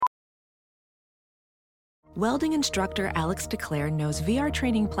Welding instructor Alex DeClaire knows VR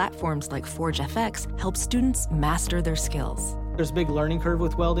training platforms like Forge FX help students master their skills. There's a big learning curve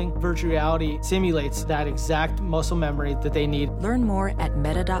with welding. Virtual reality simulates that exact muscle memory that they need. Learn more at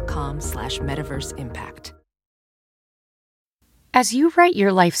meta.com/metaverseimpact. As you write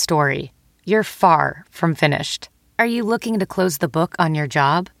your life story, you're far from finished. Are you looking to close the book on your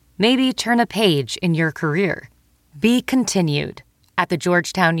job? Maybe turn a page in your career? Be continued at the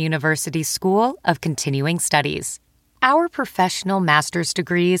Georgetown University School of Continuing Studies. Our professional master's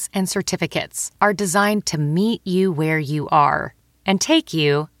degrees and certificates are designed to meet you where you are and take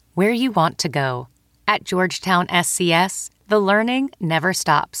you where you want to go. At Georgetown SCS, the learning never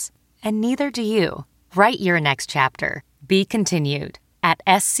stops, and neither do you. Write your next chapter. Be continued at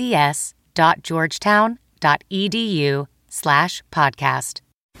scs.georgetown.edu/podcast.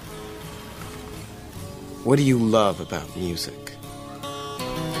 What do you love about music?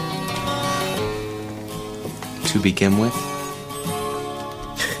 To begin with,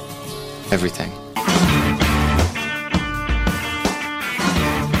 everything.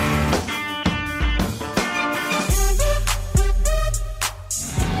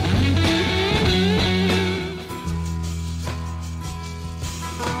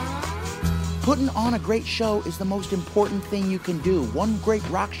 Putting on a great show is the most important thing you can do. One great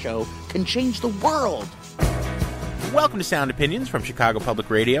rock show can change the world. Welcome to Sound Opinions from Chicago Public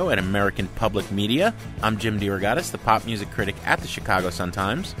Radio and American Public Media. I'm Jim DeRogatis, the pop music critic at the Chicago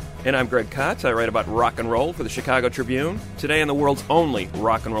Sun-Times. And I'm Greg Kotz. I write about rock and roll for the Chicago Tribune. Today on the world's only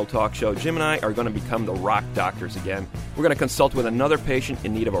rock and roll talk show, Jim and I are going to become the rock doctors again. We're going to consult with another patient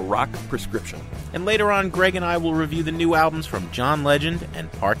in need of a rock prescription. And later on, Greg and I will review the new albums from John Legend and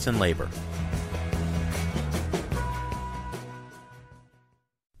Parts and Labor.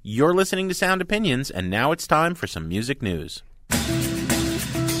 You're listening to Sound Opinions, and now it's time for some music news.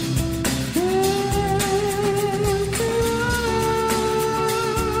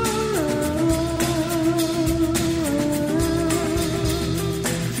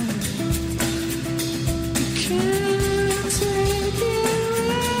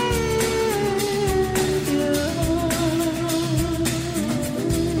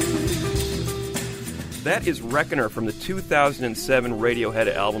 That is Reckoner from the 2007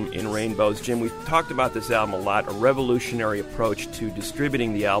 Radiohead album In Rainbows. Jim, we've talked about this album a lot, a revolutionary approach to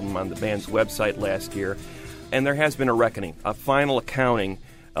distributing the album on the band's website last year. And there has been a reckoning, a final accounting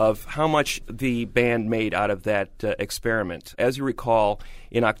of how much the band made out of that experiment. As you recall,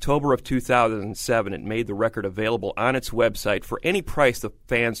 in October of 2007, it made the record available on its website for any price the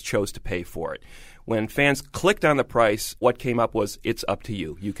fans chose to pay for it. When fans clicked on the price, what came up was, it's up to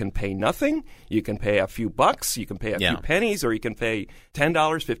you. You can pay nothing, you can pay a few bucks, you can pay a few pennies, or you can pay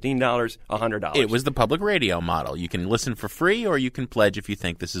 $10, $15, $100. It was the public radio model. You can listen for free, or you can pledge if you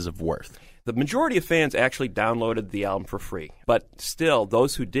think this is of worth. The majority of fans actually downloaded the album for free. But still,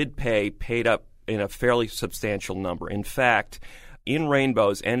 those who did pay paid up in a fairly substantial number. In fact, In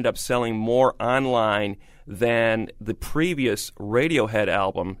Rainbows ended up selling more online than the previous Radiohead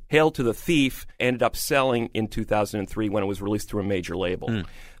album, Hail to the Thief, ended up selling in 2003 when it was released through a major label.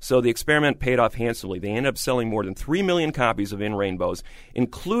 So the experiment paid off handsomely. They ended up selling more than 3 million copies of In Rainbows,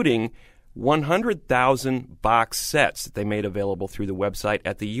 including 100,000 box sets that they made available through the website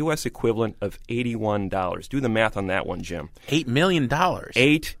at the U.S. equivalent of $81. Do the math on that one, Jim. $8 million.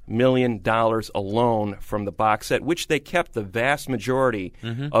 $8 million alone from the box set, which they kept the vast majority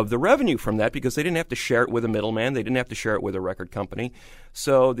of the revenue from that because they didn't have to share it with a middleman. They didn't have to share it with a record company.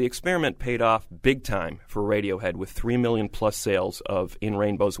 So the experiment paid off big time for Radiohead with 3 million plus sales of In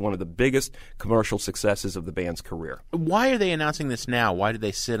Rainbows, one of the biggest commercial successes of the band's career. Why are they announcing this now? Why did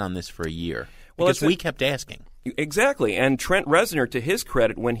they sit on this for a year? Well, because we kept asking. Exactly. And Trent Reznor, to his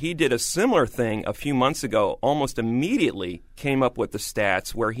credit, when he did a similar thing a few months ago, almost immediately came up with the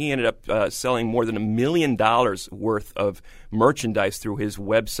stats where he ended up selling more than $1 million worth of merchandise through his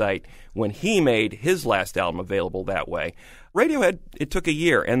website when he made his last album available that way. Radiohead, it took a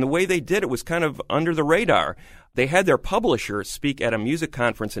year, and the way they did it was kind of under the radar. They had their publisher speak at a music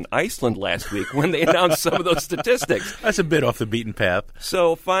conference in Iceland last week when they announced some of those statistics. That's a bit off the beaten path.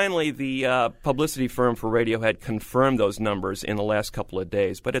 So finally, the publicity firm for Radiohead confirmed those numbers in the last couple of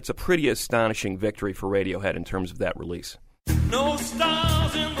days, but it's a pretty astonishing victory for Radiohead in terms of that release. No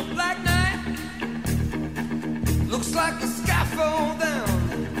stars in the black night, looks like the sky fall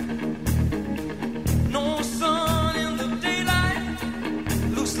down. No sun in the daylight,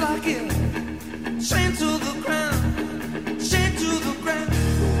 looks like it chained to the ground, chained to the ground.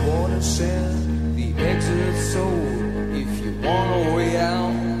 The water said the exit sold if you want a way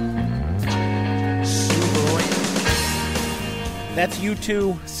out. That's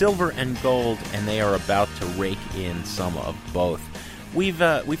U2, Silver and Gold, and they are about to rake in some of both. We've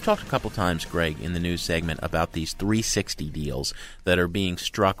talked a couple times, Greg, in the news segment about these 360 deals that are being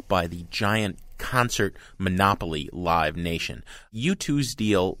struck by the giant concert monopoly Live Nation. U2's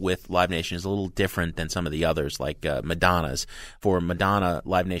deal with Live Nation is a little different than some of the others, like Madonna's. For Madonna,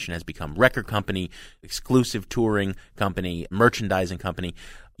 Live Nation has become record company, exclusive touring company, merchandising company.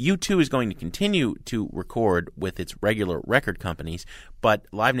 U2 is going to continue to record with its regular record companies, but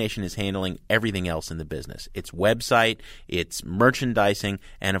Live Nation is handling everything else in the business. Its website, its merchandising,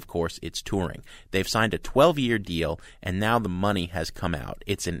 and of course its touring. They've signed a 12-year deal, and now the money has come out.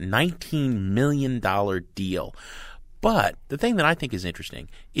 It's a $19 million deal. But the thing that I think is interesting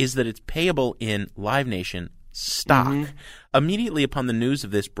is that it's payable in Live Nation stock. Mm-hmm. Immediately upon the news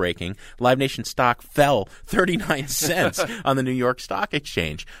of this breaking, Live Nation stock fell 39 cents on the New York Stock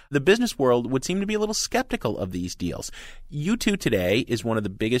Exchange. The business world would seem to be a little skeptical of these deals. U2 today is one of the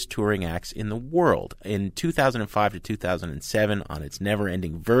biggest touring acts in the world. In 2005 to 2007, on its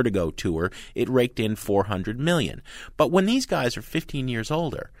never-ending Vertigo tour, it raked in $400 million. But when these guys are 15 years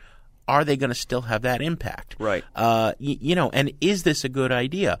older, are they going to still have that impact? Right. And is this a good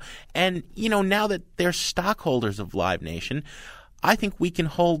idea? And, now that they're stockholders of Live Nation, I think we can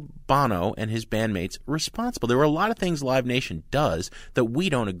hold Bono and his bandmates responsible. There are a lot of things Live Nation does that we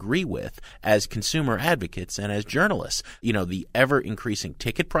don't agree with as consumer advocates and as journalists. The ever-increasing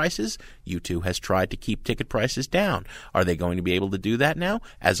ticket prices, U2 has tried to keep ticket prices down. Are they going to be able to do that now?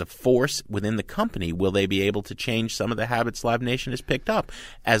 As a force within the company, will they be able to change some of the habits Live Nation has picked up?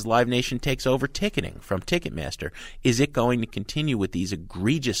 As Live Nation takes over ticketing from Ticketmaster, is it going to continue with these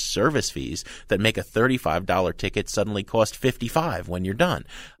egregious service fees that make a $35 ticket suddenly cost $55 when you're done?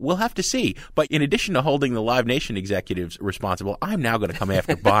 We'll have to see. But in addition to holding the Live Nation executives responsible, I'm now going to come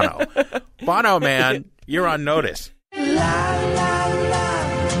after Bono. Bono, man, you're on notice. La, la, la, la,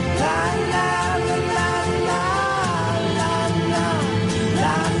 la, la, la,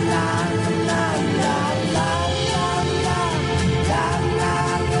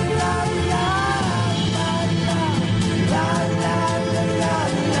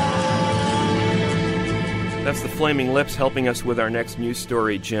 That's the Flaming Lips helping us with our next news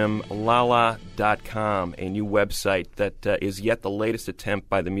story, Jim. Lala.com, a new website that is yet the latest attempt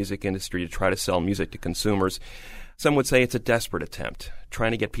by the music industry to try to sell music to consumers. Some would say it's a desperate attempt,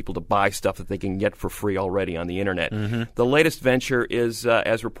 trying to get people to buy stuff that they can get for free already on the Internet. Mm-hmm. The latest venture is,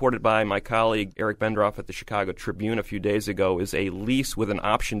 as reported by my colleague Eric Bendroff at the Chicago Tribune a few days ago, is a lease with an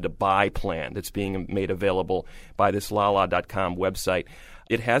option to buy plan that's being made available by this Lala.com website.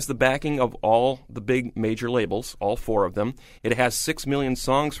 It has the backing of all the big major labels, all four of them. It has 6 million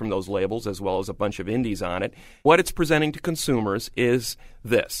songs from those labels, as well as a bunch of indies on it. What it's presenting to consumers is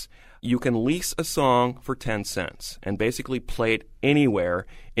this. You can lease a song for 10 cents and basically play it anywhere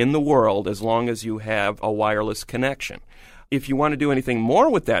in the world as long as you have a wireless connection. If you want to do anything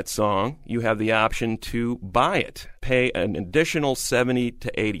more with that song, you have the option to buy it. Pay an additional 70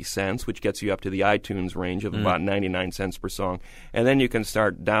 to 80 cents, which gets you up to the iTunes range of about 99 cents per song. And then you can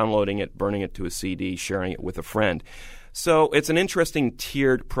start downloading it, burning it to a CD, sharing it with a friend. So it's an interesting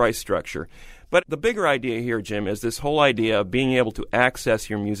tiered price structure. But the bigger idea here, Jim, is this whole idea of being able to access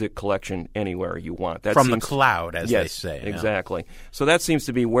your music collection anywhere you want. From the cloud, as they say. Exactly. Yeah. So that seems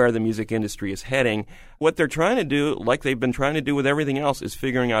to be where the music industry is heading. What they're trying to do, like they've been trying to do with everything else, is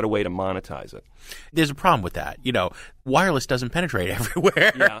figuring out a way to monetize it. There's a problem with that. Wireless doesn't penetrate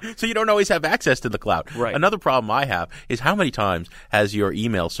everywhere, so you don't always have access to the cloud. Right. Another problem I have is how many times has your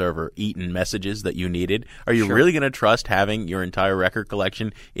email server eaten messages that you needed? Are you really going to trust having your entire record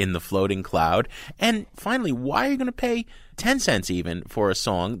collection in the floating cloud? And finally, why are you going to pay 10 cents even for a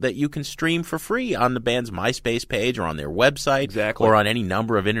song that you can stream for free on the band's MySpace page or on their website or on any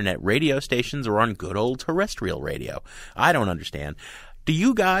number of internet radio stations or on good old terrestrial radio? I don't understand. Do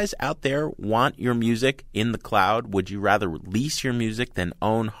you guys out there want your music in the cloud? Would you rather lease your music than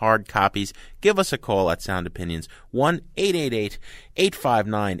own hard copies? Give us a call at Sound Opinions,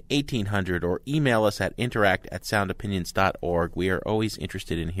 1-888-859-1800, or email us at interact@soundopinions.org. We are always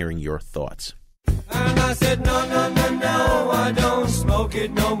interested in hearing your thoughts. And I said, no, I don't smoke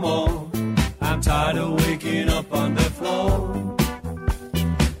it no more. I'm tired of waking up on the floor.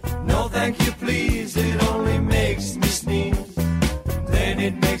 No, thank you, please, it only makes me sneeze. Then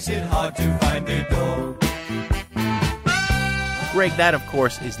it makes it hard to find the door. Greg, that, of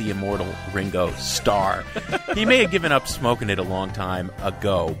course, is the immortal Ringo Starr. He may have given up smoking it a long time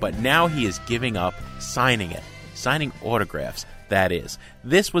ago, but now he is giving up signing it, signing autographs. That is.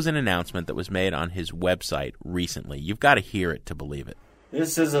 This was an announcement that was made on his website recently. You've got to hear it to believe it.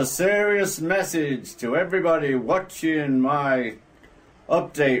 This is a serious message to everybody watching my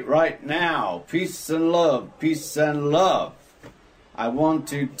update right now. Peace and love, peace and love. I want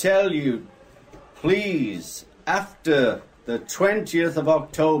to tell you, please, after the 20th of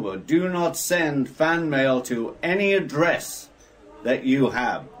October, do not send fan mail to any address that you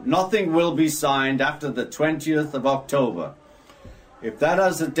have. Nothing will be signed after the 20th of October. If that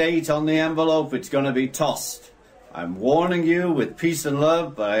has a date on the envelope, it's going to be tossed. I'm warning you with peace and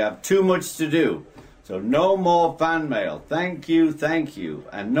love, but I have too much to do. So no more fan mail. Thank you,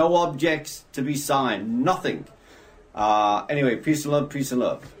 and no objects to be signed. Nothing. Anyway, peace and love, peace and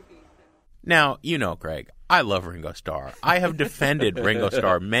love. Now, you know, Greg, I love Ringo Starr. I have defended Ringo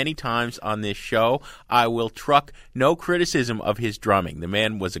Starr many times on this show. I will truck no criticism of his drumming. The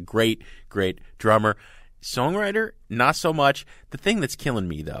man was a great, great drummer. Songwriter, not so much. The thing that's killing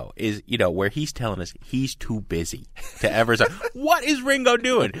me, though, is, you know, where he's telling us he's too busy to ever say, what is Ringo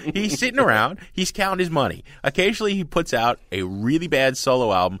doing? He's sitting around. He's counting his money. Occasionally he puts out a really bad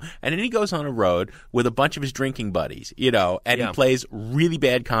solo album, and then he goes on a road with a bunch of his drinking buddies, you know, and he plays really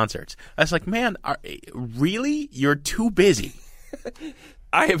bad concerts. I was like, man, really? You're too busy.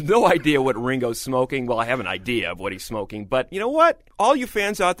 I have no idea what Ringo's smoking. Well, I have an idea of what he's smoking. But you know what? All you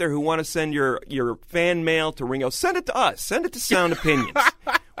fans out there who want to send your fan mail to Ringo, send it to us. Send it to Sound Opinions.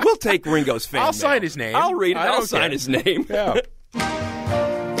 We'll take Ringo's fan mail. I'll sign his name. I'll read it. I'll sign his name. Yeah.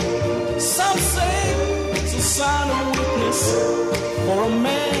 Some say it's a sign of weakness for a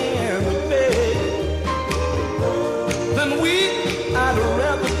man to beg. Then weak I'd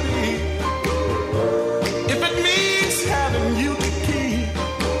rather be. If it means having you to keep.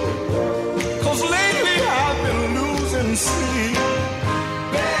 'Cause lately I've been losing sleep.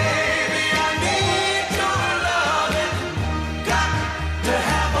 Baby, I need your loving. Got to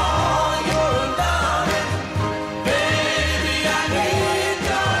have all your loving. Baby, I need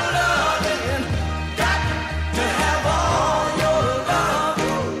your loving. Got to have all your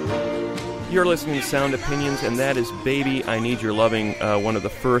loving. You're listening to Sound Opinions, and that is Baby, I Need Your Loving, one of the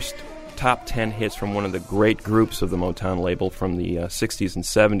first top 10 hits from one of the great groups of the Motown label from the 60s and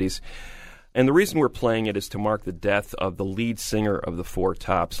 70s. And the reason we're playing it is to mark the death of the lead singer of the Four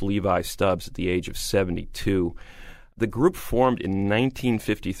Tops, Levi Stubbs, at the age of 72. The group formed in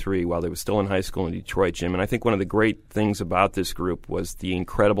 1953 while they were still in high school in Detroit, Jim. And I think one of the great things about this group was the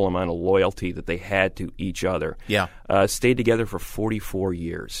incredible amount of loyalty that they had to each other. Yeah. Stayed together for 44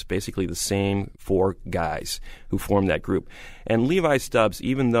 years, basically the same four guys who formed that group. And Levi Stubbs,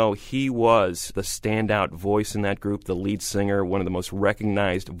 even though he was the standout voice in that group, the lead singer, one of the most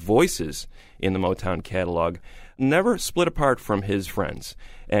recognized voices in the Motown catalog, never split apart from his friends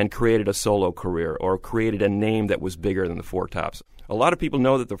and created a solo career or created a name that was bigger than the Four Tops. A lot of people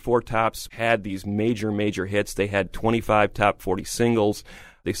know that the Four Tops had these major hits. They had 25 top 40 singles.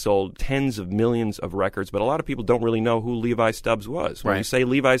 They sold tens of millions of records, but a lot of people don't really know who Levi Stubbs was. When you say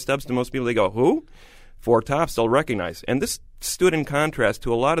Levi Stubbs to most people, they go, who? Four Tops, they'll recognize. And this stood in contrast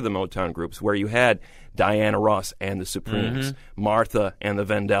to a lot of the Motown groups where you had Diana Ross and the Supremes, Martha and the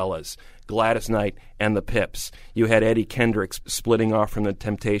Vandellas, Gladys Knight and the Pips. You had Eddie Kendricks splitting off from the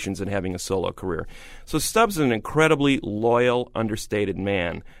Temptations and having a solo career. So Stubbs is an incredibly loyal, understated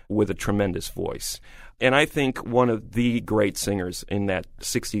man with a tremendous voice. And I think one of the great singers in that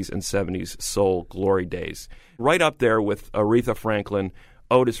 60s and 70s soul glory days. Right up there with Aretha Franklin,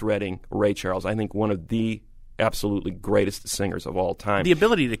 Otis Redding, Ray Charles. I think one of the absolutely greatest singers of all time. The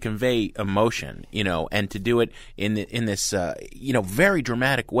ability to convey emotion, you know, and to do it in this, very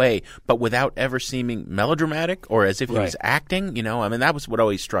dramatic way, but without ever seeming melodramatic or as if he was acting, you know. I mean, that was what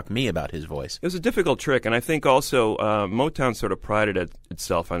always struck me about his voice. It was a difficult trick, and I think also Motown sort of prided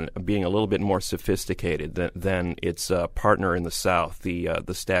itself on being a little bit more sophisticated than its partner in the South, the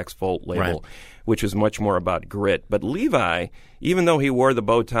Stax Volt label, which was much more about grit. But Levi, even though he wore the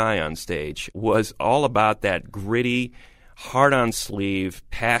bow tie on stage, was all about that gritty, hard-on-sleeve,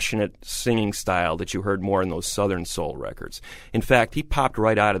 passionate singing style that you heard more in those Southern soul records. In fact, he popped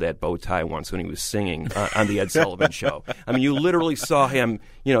right out of that bow tie once when he was singing on the Ed Sullivan Show. I mean, you literally saw him,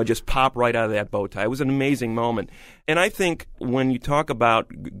 just pop right out of that bow tie. It was an amazing moment. And I think when you talk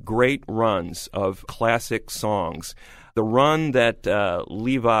about great runs of classic songs, the run that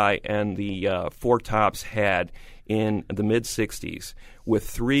Levi and the Four Tops had in the mid-'60s with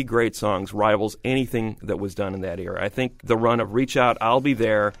three great songs rivals anything that was done in that era. I think the run of Reach Out, I'll Be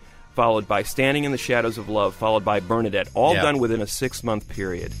There, followed by Standing in the Shadows of Love, followed by Bernadette, all done within a 6-month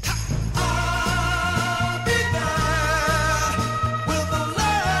period.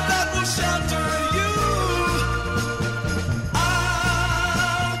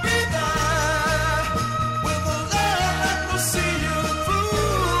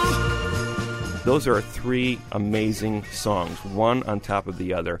 Those are three amazing songs, one on top of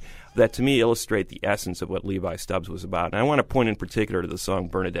the other, that to me illustrate the essence of what Levi Stubbs was about. And I want to point in particular to the song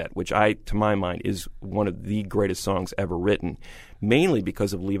Bernadette, which to my mind, is one of the greatest songs ever written, mainly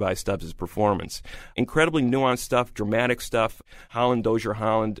because of Levi Stubbs' performance. Incredibly nuanced stuff, dramatic stuff. Holland, Dozier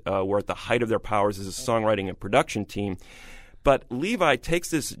Holland were at the height of their powers as a songwriting and production team. But Levi takes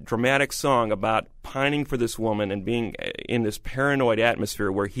this dramatic song about pining for this woman and being in this paranoid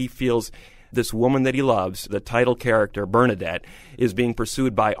atmosphere where he feels this woman that he loves, the title character, Bernadette, is being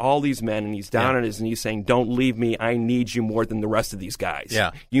pursued by all these men, and he's down on his knees saying, don't leave me, I need you more than the rest of these guys.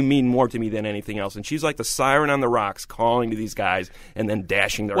 Yeah. You mean more to me than anything else. And she's like the siren on the rocks calling to these guys and then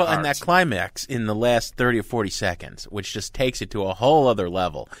dashing their hearts. Well, and that climax in the last 30 or 40 seconds, which just takes it to a whole other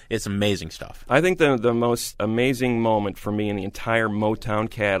level. It's amazing stuff. I think the most amazing moment for me in the entire Motown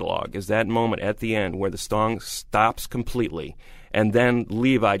catalog is that moment at the end where the song stops completely. And then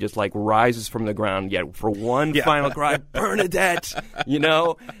Levi just like rises from the ground yet for one final cry, Bernadette. You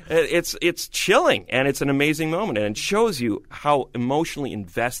know, it's chilling, and it's an amazing moment, and it shows you how emotionally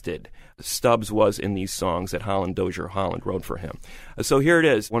invested Stubbs was in these songs that Holland Dozier Holland wrote for him. So here it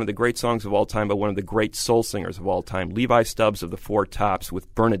is, one of the great songs of all time, but one of the great soul singers of all time, Levi Stubbs of the Four Tops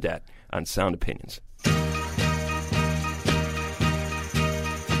with Bernadette on Sound Opinions.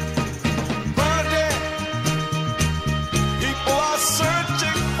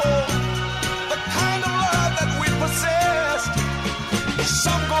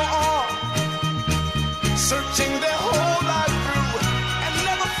 Some go on, searching their whole life through, and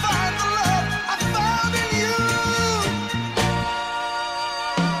never find the love I found in you.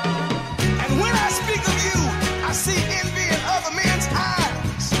 And when I speak of you, I see envy in other men's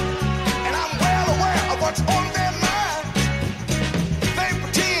eyes, and I'm well aware of what's on their minds. They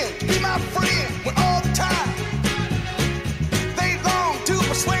pretend to be my friend when all the time they long to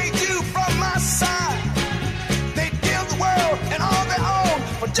persuade you from my side. They give the world and all their own.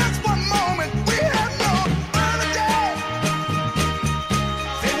 For just one moment, we have known Bernadette.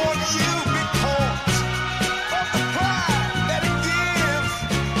 They want you because of the pride that it gives.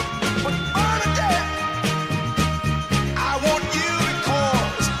 But Bernadette, I want you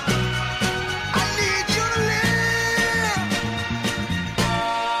because I need you to live.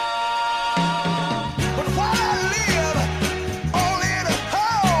 But while I live, only to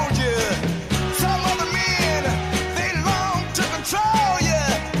hold you, some other men, they long to control you.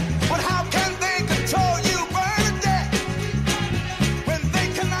 But how can they control you, Bernadette, when they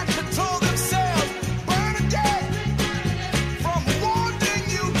cannot control themselves, Bernadette, from wanting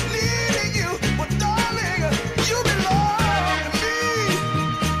you, needing you? But darling, you belong to me.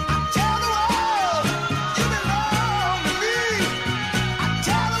 I tell the world, you belong to me. I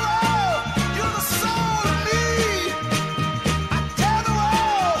tell the world, you're the soul of me. I tell the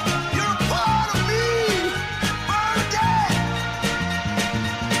world, you're a part of me, Bernadette.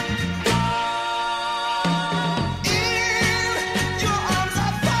 In your arms I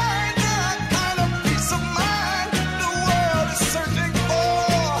find the kind of peace of mind the world is searching for.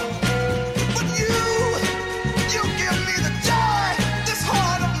 But you give me the joy this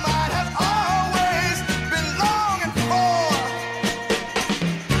heart of mine has always been longing for.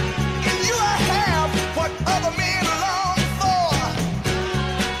 In you I have what other men long for.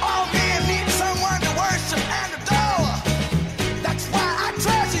 All men need someone to worship and adore. That's why I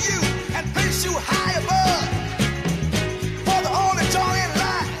treasure you and place you high above. For the only joy in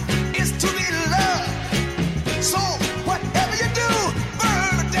life is to be loved. So whatever you do,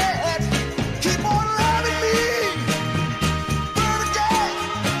 Bernadette, keep on loving me. Bernadette,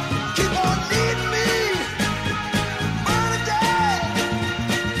 keep on needing me. Bernadette.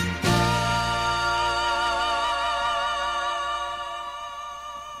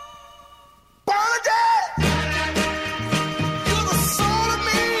 Bernadette, you're the soul of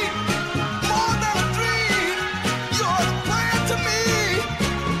me, more than a dream. You're the plan to me.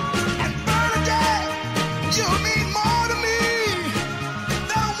 And Bernadette, you mean more to me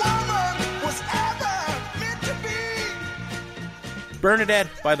than a woman was ever meant to be. Bernadette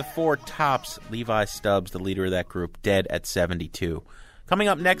by the Four Tops. Levi Stubbs, the leader of that group, dead at 72. Coming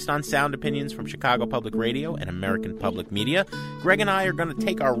up next on Sound Opinions from Chicago Public Radio and American Public Media, Greg and I are going to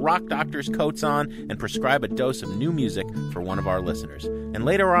take our rock doctor's coats on and prescribe a dose of new music for one of our listeners. And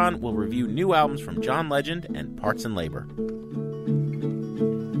later on, we'll review new albums from John Legend and Parts and Labor.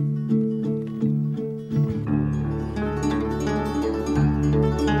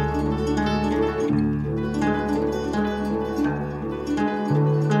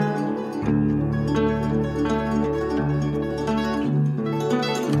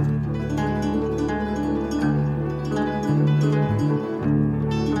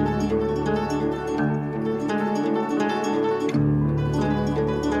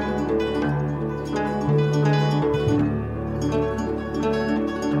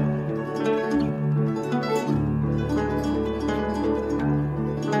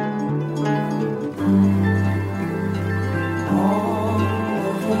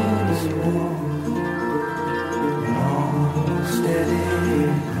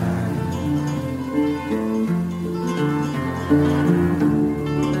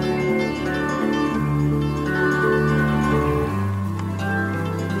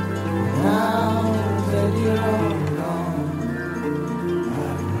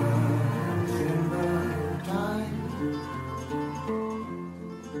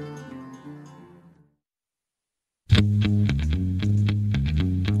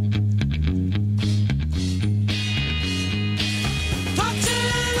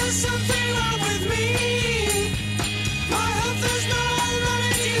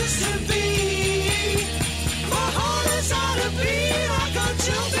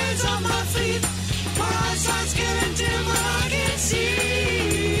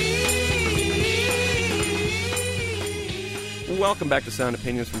 Welcome back to Sound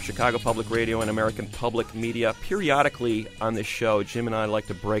Opinions from Chicago Public Radio and American Public Media. Periodically on this show, Jim and I like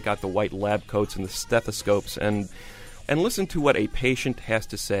to break out the white lab coats and the stethoscopes and listen to what a patient has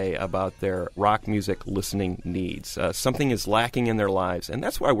to say about their rock music listening needs. Something is lacking in their lives, and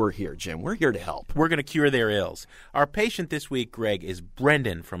that's why we're here, Jim. We're here to help. We're going to cure their ills. Our patient this week, Greg, is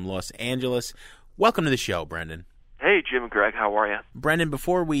Brendan from Los Angeles. Welcome to the show, Brendan. Hey, Jim and Greg, how are you? Brendan,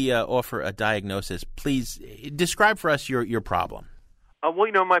 before we offer a diagnosis, please describe for us your problem.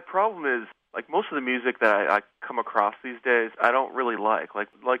 Well, my problem is, like, most of the music that I come across these days, I don't really like. Like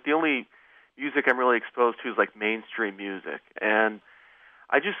the only music I'm really exposed to is, like, mainstream music. And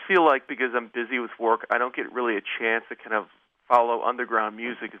I just feel like because I'm busy with work, I don't get really a chance to kind of follow underground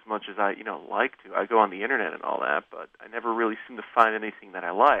music as much as I, like to. I go on the internet and all that, but I never really seem to find anything that I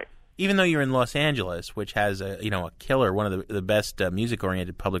like. Even though you're in Los Angeles, which has a killer, one of the best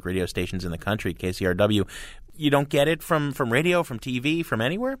music-oriented public radio stations in the country, KCRW, you don't get it from radio, from TV, from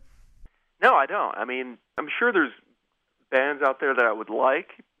anywhere? No, I don't. I mean, I'm sure there's bands out there that I would like,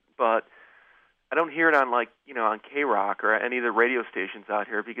 but I don't hear it on on K-Rock or any of the radio stations out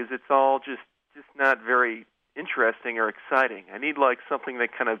here because it's all just not very interesting or exciting. I need something that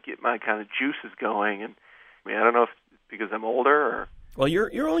kind of get my kind of juices going, and I don't know if it's because I'm older or. Well,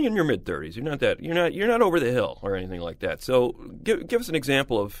 you're only in your mid-30s. You're not over the hill or anything like that. So give us an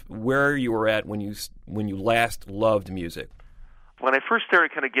example of where you were at when you last loved music. When I first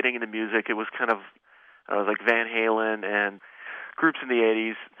started kind of getting into music, it was kind of like Van Halen and groups in the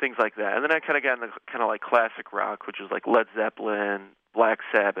 80s, things like that. And then I kind of got into kind of like classic rock, which was like Led Zeppelin, Black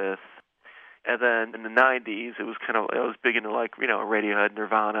Sabbath. And then in the 90s, I was big into Radiohead,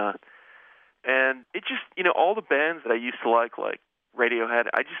 Nirvana. And it just, all the bands that I used to like Radiohead,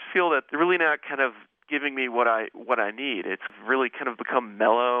 I just feel that they're really not kind of giving me what I need. It's really kind of become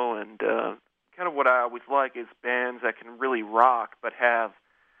mellow, and kind of what I always like is bands that can really rock but have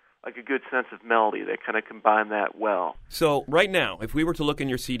like a good sense of melody. They kind of combine that well. So right now, if we were to look in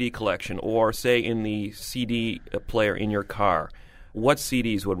your CD collection or say in the CD player in your car, what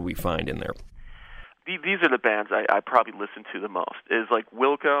CDs would we find in there? These are the bands I probably listen to the most. Is like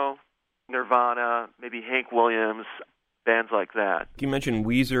Wilco, Nirvana, maybe Hank Williams, bands like that. You mentioned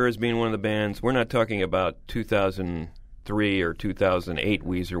Weezer as being one of the bands. We're not talking about 2003 or 2008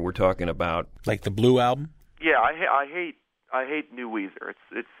 Weezer. We're talking about like the Blue Album. Yeah, I hate new Weezer.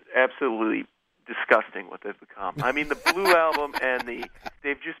 It's absolutely disgusting what they've become. I mean, the Blue Album and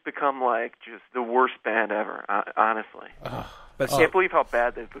they've just become like just the worst band ever. Honestly, but I can't believe how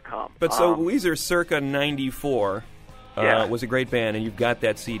bad they've become. But so Weezer, circa '94. Was a great band, and you've got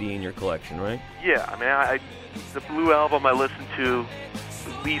that CD in your collection, right? Yeah, I mean, the Blue Album I listen to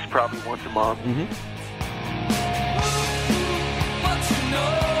at least probably once a month. Mm-hmm.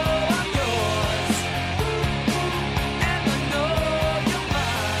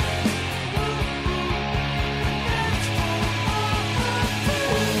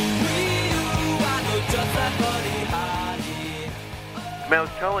 I was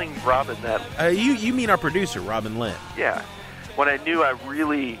telling Robin that... You mean our producer, Robin Lynn. Yeah. When I knew I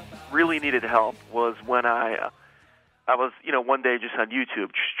really, really needed help was when I was, one day just on YouTube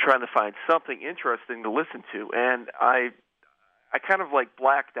just trying to find something interesting to listen to. And I kind of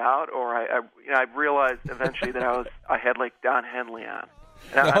blacked out, or I realized eventually that I had Don Henley on.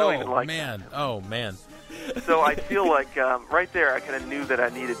 And I don't even like man. Oh, man. So I feel like right there I kind of knew that I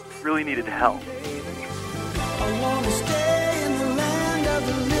really needed help. I want to stay in the land of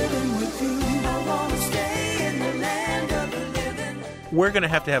the living with you. I want to stay in the land of the living. We're going to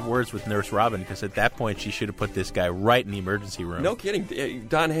have words with Nurse Robin, because at that point she should have put this guy right in the emergency room. No kidding.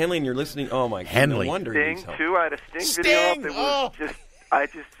 Don Henley, and you're listening. Oh, my God. Henley. No wonder Sting, too. I had a Sting video up. It was I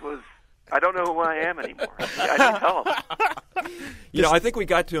just was I don't know who I am anymore. I didn't tell him. I think we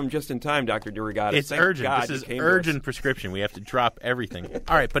got to him just in time, Dr. DeRogatis. It's Thank urgent. God This is you came urgent prescription. We have to drop everything.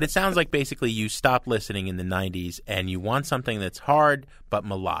 All right, but it sounds like basically you stopped listening in the 90s and you want something that's hard but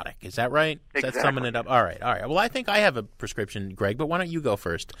melodic. Is that right? Is that summing it up? All right. Well, I think I have a prescription, Greg, but why don't you go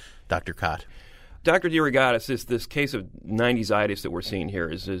first, Dr. Cott? Dr. DeRogatis, this case of 90s-itis that we're seeing here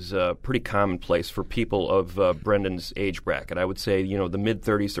is pretty commonplace for people of Brendan's age bracket. I would say, the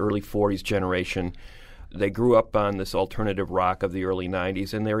mid-30s, early 40s generation. They grew up on this alternative rock of the early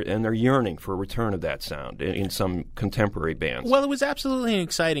 90s, and they're yearning for a return of that sound in some contemporary bands. Well, it was absolutely an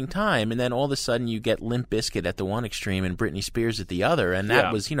exciting time, and then all of a sudden you get Limp Bizkit at the one extreme and Britney Spears at the other, and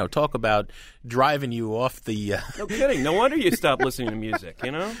that was, talk about driving you off the... No kidding. No wonder you stopped listening to music,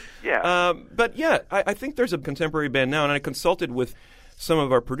 Yeah. I think there's a contemporary band now, and I consulted with some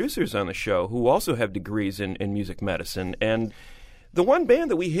of our producers on the show who also have degrees in music medicine, and the one band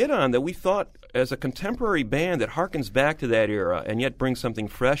that we hit on that we thought as a contemporary band that harkens back to that era and yet brings something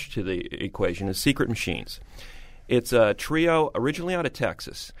fresh to the equation is Secret Machines. It's a trio originally out of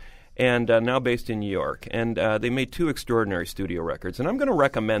Texas and now based in New York. And they made 2 extraordinary studio records. And I'm going to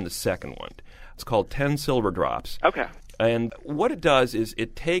recommend the second one. It's called 10 Silver Drops. Okay. And what it does is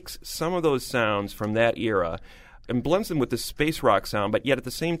it takes some of those sounds from that era and blends them with the space rock sound, but yet at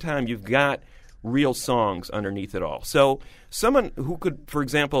the same time you've got real songs underneath it all. So someone who could, for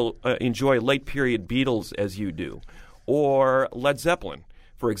example, enjoy late period Beatles as you do, or Led Zeppelin,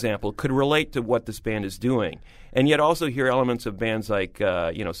 for example, could relate to what this band is doing, and yet also hear elements of bands like,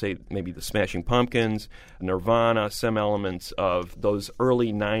 say maybe the Smashing Pumpkins, Nirvana, some elements of those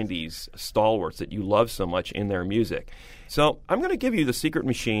early 90s stalwarts that you love so much in their music. So I'm going to give you the Secret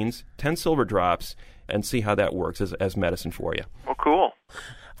Machines, 10 Silver Drops, and see how that works as medicine for you. Well, cool.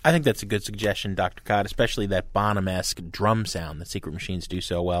 I think that's a good suggestion, Dr. Cott, especially that Bonham-esque drum sound that Secret Machines do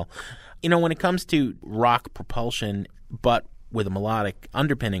so well. When it comes to rock propulsion, but with a melodic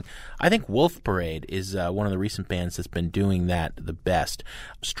underpinning, I think Wolf Parade is one of the recent bands that's been doing that the best.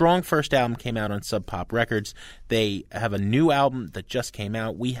 Strong first album came out on Sub Pop Records. They have a new album that just came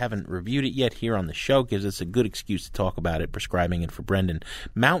out. We haven't reviewed it yet here on the show. Gives us a good excuse to talk about it, prescribing it for Brendan.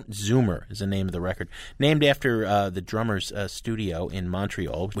 Mount Zoomer is the name of the record, named after the drummer's studio in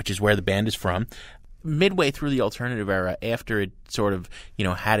Montreal, which is where the band is from. Midway through the alternative era, after it sort of,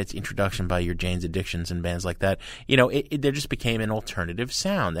 had its introduction by your Jane's Addictions and bands like that, there just became an alternative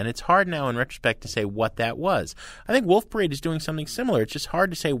sound. And it's hard now in retrospect to say what that was. I think Wolf Parade is doing something similar. It's just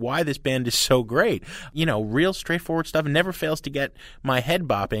hard to say why this band is so great. Real straightforward stuff never fails to get my head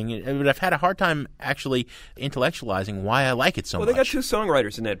bopping. But I've had a hard time actually intellectualizing why I like it so much. Well, they got 2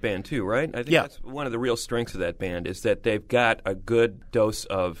 songwriters in that band too, right? I think that's one of the real strengths of that band is that they've got a good dose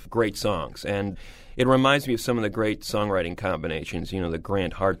of great songs. And it reminds me of some of the great songwriting combinations, the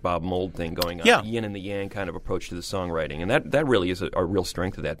Grant Hart, Bob Mould thing going on, the yin and the yang kind of approach to the songwriting. And that really is a real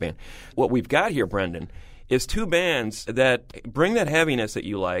strength of that band. What we've got here, Brendan, is 2 bands that bring that heaviness that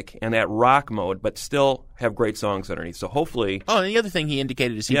you like and that rock mode, but still have great songs underneath. So hopefully... Oh, and the other thing he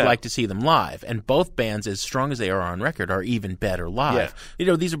indicated is he'd like to see them live. And both bands, as strong as they are on record, are even better live.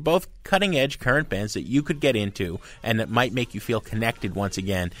 Yeah. These are both cutting-edge current bands that you could get into and that might make you feel connected once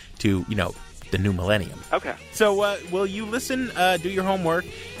again to, the new millennium. Okay. So will you listen, do your homework,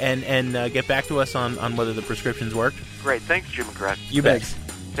 and get back to us on whether the prescriptions work? Great. Thanks, Jim and Greg. You bet.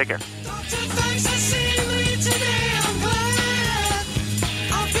 Take care.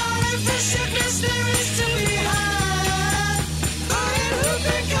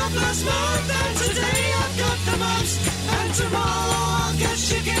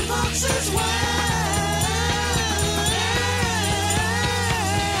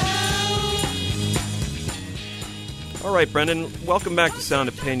 All right, Brendan, welcome back to Sound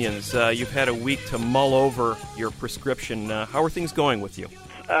Opinions. You've had a week to mull over your prescription. How are things going with you?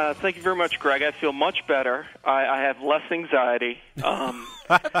 Thank you very much, Greg. I feel much better. I have less anxiety.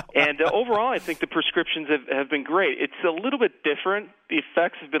 And overall, I think the prescriptions have been great. It's a little bit different. The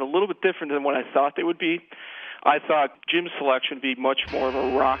effects have been a little bit different than what I thought they would be. I thought Jim's selection would be much more of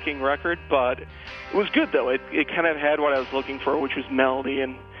a rocking record, but it was good, though. It kind of had what I was looking for, which was melody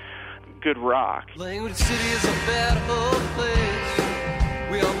and good rock. Language City is a bad old place.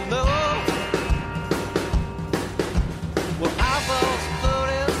 We all know. Well, eyeballs float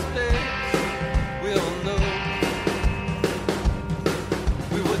in space. We all know.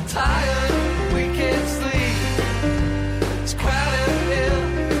 We were tired, we can't sleep. It's crowded here,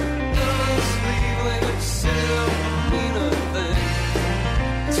 no sleep. Language City don't mean a thing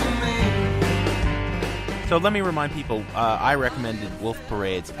to me. So let me remind people, I recommended Wolf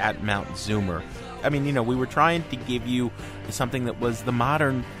Parades at Mount Zoomer. I mean, we were trying to give you something that was the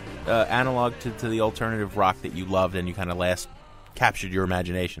modern analog to the alternative rock that you loved and you kind of last captured your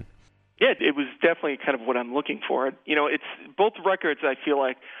imagination. Yeah, it was definitely kind of what I'm looking for. You know, it's both records I feel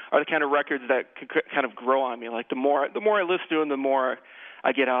like are the kind of records that could kind of grow on me. Like the more I listen to them, the more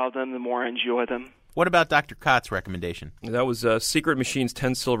I get out of them, the more I enjoy them. What about Dr. Kott's recommendation? That was Secret Machine's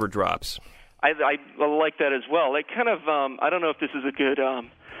 10 Silver Drops. I like that as well. It kind of, I don't know if this is a good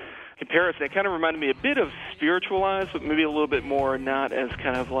comparison. It kind of reminded me a bit of Spiritualized, but maybe a little bit more not as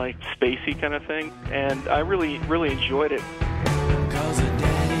kind of like spacey kind of thing. And I really, really enjoyed it.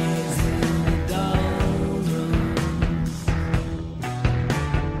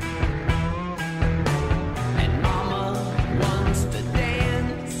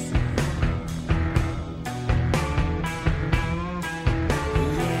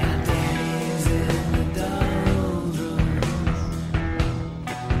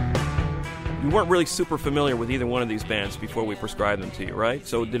 You weren't really super familiar with either one of these bands before we prescribed them to you, right?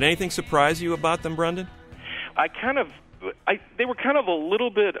 So did anything surprise you about them, Brendan? They were kind of a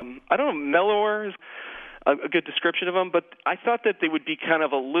little bit, I don't know, mellower is a good description of them, but I thought that they would be kind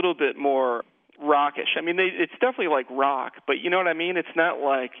of a little bit more rockish. I mean, it's definitely like rock, but you know what I mean? It's not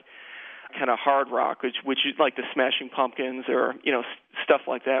like kind of hard rock, which is like the Smashing Pumpkins or, you know, stuff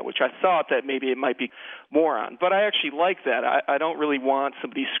like that, which I thought that maybe it might be more on. But I actually like that. I don't really want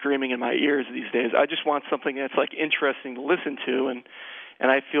somebody screaming in my ears these days. I just want something that's like interesting to listen to, and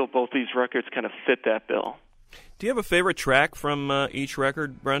I feel both these records kind of fit that bill. Do you have a favorite track from each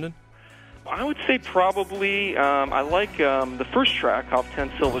record, Brendan? I would say probably I like the first track off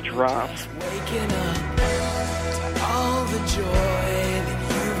 10 Silver Drops. Waking up to all the joy that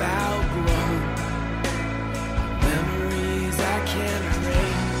you've outgrown, memories I can't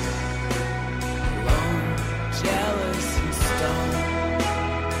erase, alone, jealous and stoned.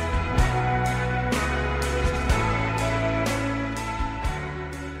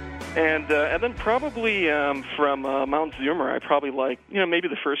 And then probably from Mount Zoomer, I probably like, you know, maybe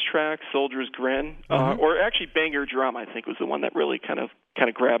the first track, Soldier's Grin, or actually Bang Your Drum, I think was the one that really kind of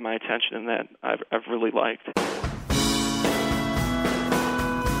grabbed my attention and that I've really liked.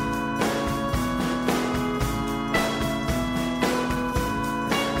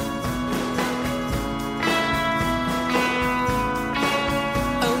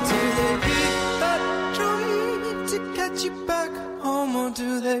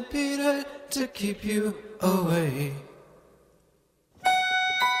 Do they beat it to keep you away?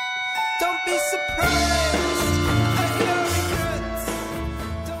 Don't be surprised at your regrets.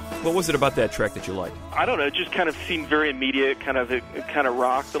 What was it about that track that you liked? I don't know, it just kind of seemed very immediate, it kind of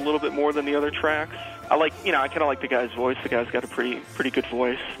rocked a little bit more than the other tracks. I kind of like the guy's voice. The guy's got a pretty good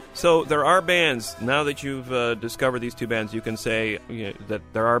voice. So there are bands, now that you've discovered these two bands, you can say that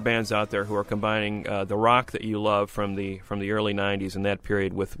there are bands out there who are combining the rock that you love from the early 90s and that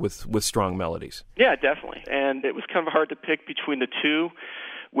period with strong melodies. Yeah, definitely. And it was kind of hard to pick between the two,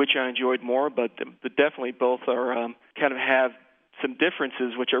 which I enjoyed more, but definitely both are kind of have some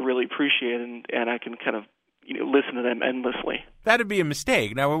differences which I really appreciate, and I can kind of listen to them endlessly. That'd be a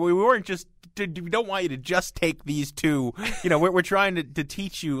mistake. Now, we weren't just... We don't want you to just take these two. We're trying to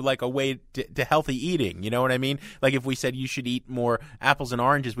teach you like a way to healthy eating. You know what I mean? Like if we said you should eat more apples and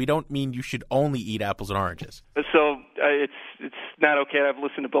oranges, we don't mean you should only eat apples and oranges. So it's not okay. I've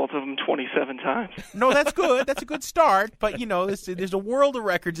listened to both of them 27 times. No, that's good. That's a good start. But there's a world of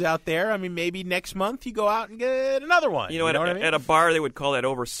records out there. I mean, maybe next month you go out and get another one. At a bar they would call that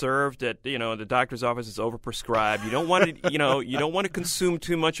overserved. At the doctor's office is overprescribed. You don't want to you don't want to consume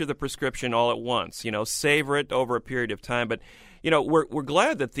too much of the prescription all at once. Savor it over a period of time. But we're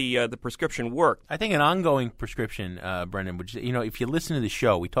glad that the prescription worked. I think an ongoing prescription, Brendan, which if you listen to the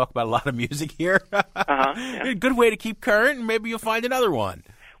show, we talk about a lot of music here. Yeah. A good way to keep current, and maybe you'll find another one.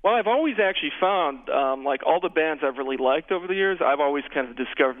 Well, I've always actually found, like all the bands I've really liked over the years, I've always kind of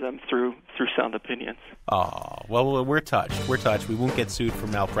discovered them through Sound Opinions. Oh, well, we're touched. We're touched. We won't get sued for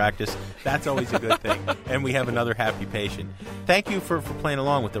malpractice. That's always a good thing. And we have another happy patient. Thank you for playing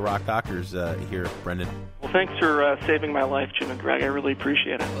along with the Rock Doctors here, Brendan. Well, thanks for saving my life, Jim and Greg. I really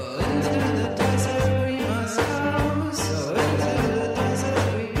appreciate it.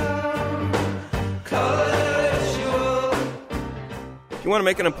 If you want to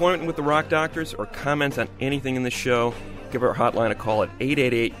make an appointment with the Rock Doctors or comment on anything in the show, give our hotline a call at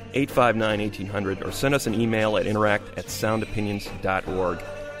 888-859-1800 or send us an email at interact@soundopinions.org.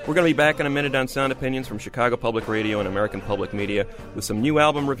 We're going to be back in a minute on Sound Opinions from Chicago Public Radio and American Public Media with some new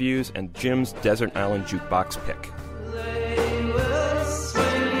album reviews and Jim's Desert Island Jukebox pick.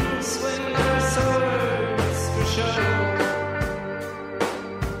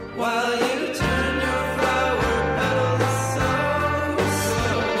 While you turn your flower petals so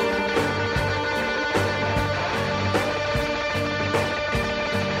slow.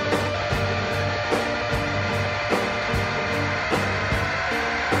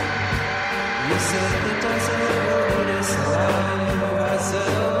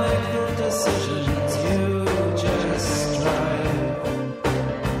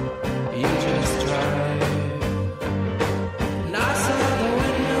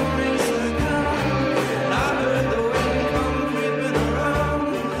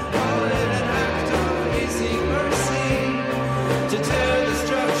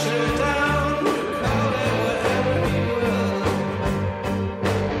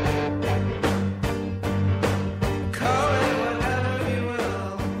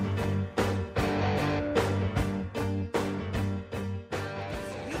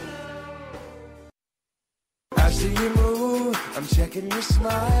 Checking your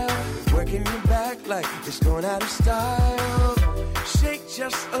smile, working your back like it's going out of style. Shake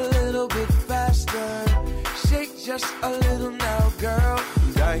just a little bit faster. Shake just a little now, girl.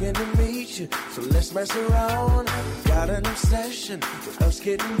 I'm dying to meet you, so let's mess around. Got an obsession with us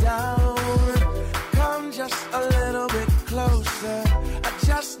getting down. Come just a little bit closer. I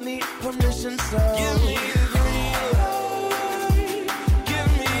just need permission, so give me the green light. Give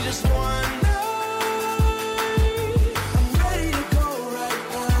me just one.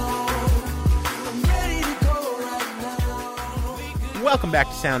 Welcome back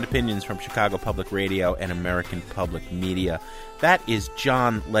to Sound Opinions from Chicago Public Radio and American Public Media. That is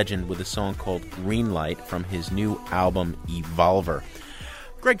John Legend with a song called Green Light from his new album, Evolver.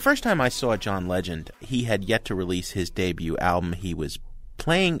 Greg, first time I saw John Legend, he had yet to release his debut album. He was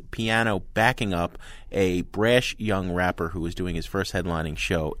playing piano, backing up a brash young rapper who was doing his first headlining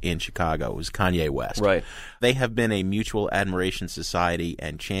show in Chicago. It was Kanye West. Right. They have been a mutual admiration society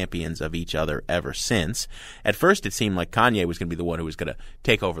and champions of each other ever since. At first, it seemed like Kanye was going to be the one who was going to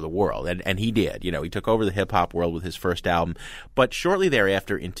take over the world, and he did. You know, he took over the hip-hop world with his first album. But shortly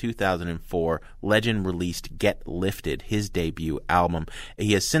thereafter, in 2004, Legend released Get Lifted, his debut album.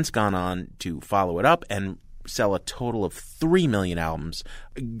 He has since gone on to follow it up and sell a total of 3 million albums,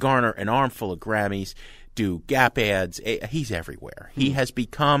 garner an armful of Grammys, do Gap ads. He's everywhere. He has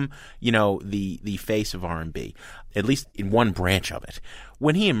become, you know, the face of R&B, at least in one branch of it.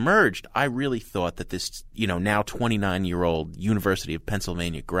 When he emerged, I really thought that this, you know, now 29-year-old University of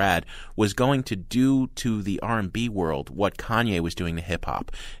Pennsylvania grad was going to do to the R&B world what Kanye was doing to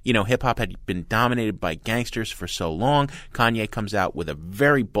hip-hop. You know, hip-hop had been dominated by gangsters for so long. Kanye comes out with a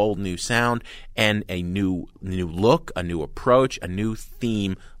very bold new sound and a new look, a new approach, a new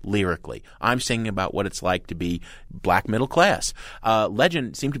theme lyrically. I'm singing about what it's like to be black middle class.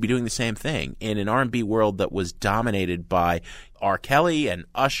 Legend seemed to be doing the same thing in an R&B world that was dominated by R. Kelly and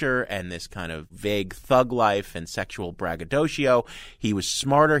Usher and this kind of vague thug life and sexual braggadocio. He was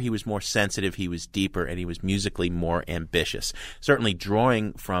smarter, he was more sensitive, he was deeper, and he was musically more ambitious. Certainly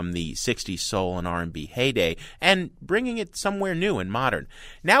drawing from the 60s soul and R&B heyday and bringing it somewhere new and modern.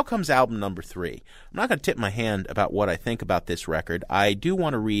 Now comes album number 3. I'm not going to tip my hand about what I think about this record. I do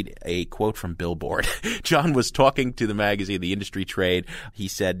want to read a quote from Billboard. John was talking to the magazine, The Industry Trade. He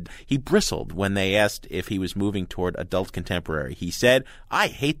said he bristled when they asked if he was moving toward adult contemporary. He said, "I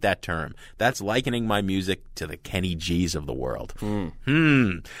hate that term. That's likening my music to the Kenny G's of the world."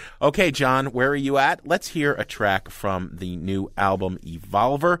 Okay, John, where are you at? Let's hear a track from the new album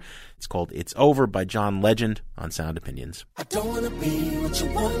Evolver. It's called It's Over by John Legend on Sound Opinions. I don't want to be what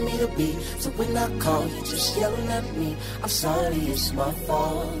you want me to be, so when I call, you just yelling at me. I'm sorry, it's my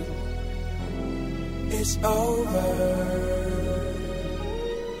fault. It's over.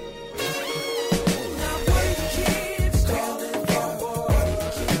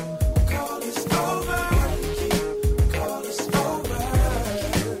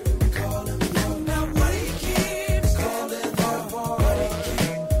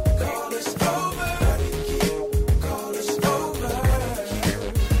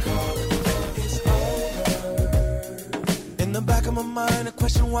 Mind a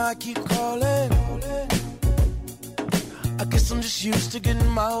question why I keep calling. I guess I'm just used to getting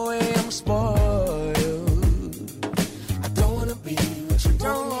my way. I'm spoiled. I don't wanna be what you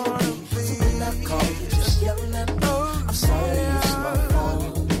don't wanna be. So when I call, you just yelling at me. I'm sorry, it's my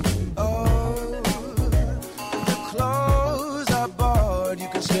fault. Oh, the clothes I bought you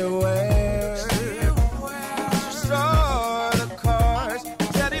can still wear. Just saw the cars,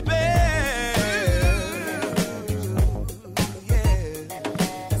 teddy bear.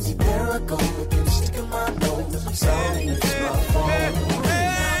 Sorry, it's my fault.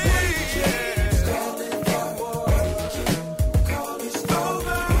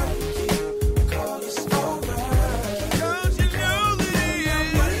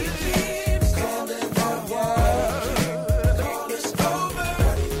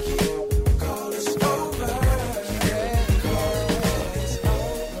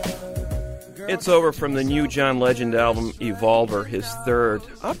 It's Over from the new John Legend album, Evolver, his third.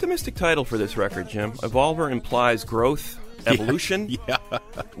 Optimistic title for this record, Jim. Evolver implies growth, evolution. Yeah.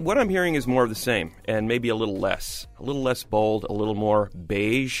 What I'm hearing is more of the same, and maybe a little less. A little less bold, a little more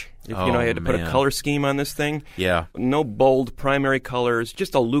beige. If I had to put a color scheme on this thing. Yeah. No bold primary colors,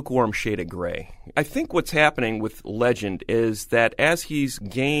 just a lukewarm shade of gray. I think what's happening with Legend is that as he's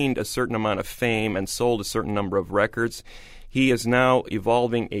gained a certain amount of fame and sold a certain number of records, he is now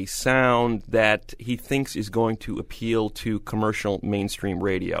evolving a sound that he thinks is going to appeal to commercial mainstream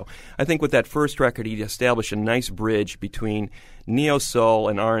radio. I think with that first record, he established a nice bridge between neo-soul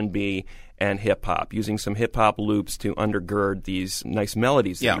and R&B and hip-hop, using some hip-hop loops to undergird these nice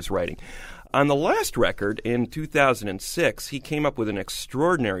melodies that he was writing. On the last record, in 2006, he came up with an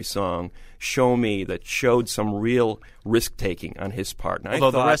extraordinary song, Show Me, that showed some real risk-taking on his part. And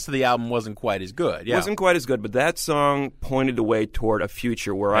although the rest of the album wasn't quite as good. Yeah. Wasn't quite as good, but that song pointed the way toward a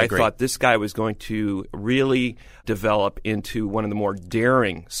future where I thought this guy was going to really develop into one of the more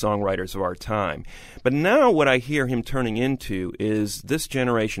daring songwriters of our time. But now what I hear him turning into is this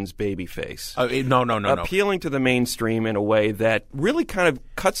generation's Babyface. No. Appealing to the mainstream in a way that really kind of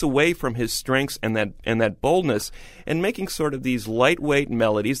cuts away from his strengths and that boldness, and making sort of these lightweight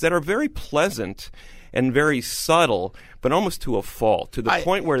melodies that are very pleasant and very subtle, but almost to a fault, to the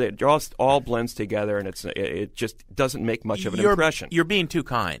point where it just all blends together, and it just doesn't make much of an impression. You're being too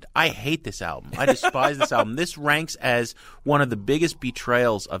kind. I hate this album. I despise this album. This ranks as one of the biggest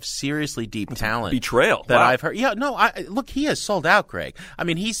betrayals of seriously deep talent. Betrayal? That I've heard. Yeah, no, look, he has sold out, Greg. I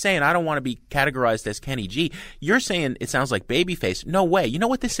mean, he's saying, I don't want to be categorized as Kenny G. You're saying it sounds like Babyface. No way. You know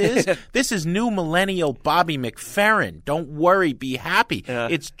what this is? This is new millennial Bobby McFerrin. Don't worry, be happy.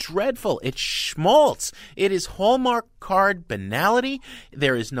 It's dreadful. It's schmaltz. It is Hallmark card banality.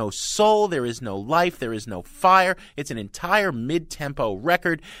 There is no soul. There is no life. There is no fire. It's an entire mid-tempo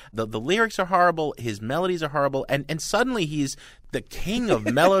record. The lyrics are horrible. His melodies are horrible. And suddenly he's the king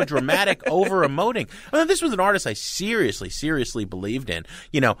of melodramatic over-emoting. I mean, this was an artist I seriously believed in.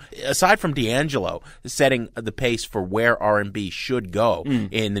 You know, aside from D'Angelo setting the pace for where R&B should go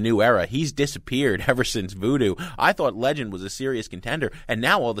in the new era, he's disappeared ever since Voodoo. I thought Legend was a serious contender, and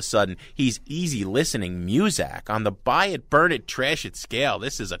now all of a sudden he's easy listening Muzak on the buy it, burn it, trash it scale.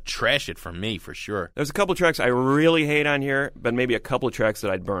 This is a trash it for me, for sure. There's a couple tracks I really hate on here, but maybe a couple of tracks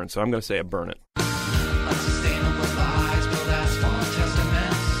that I'd burn, so I'm going to say I burn it.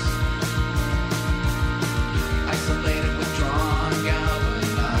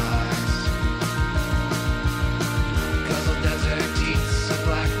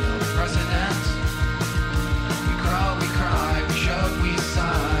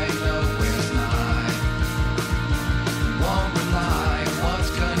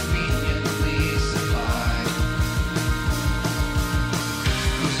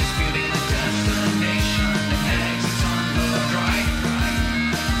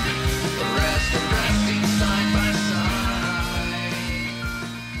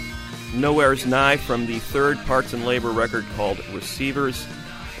 Nowhere's Nigh from the third Parts and Labor record called Receivers.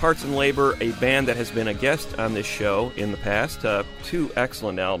 Parts and Labor, a band that has been a guest on this show in the past. Two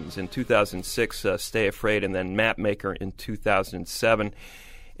excellent albums. In 2006, Stay Afraid, and then Mapmaker in 2007.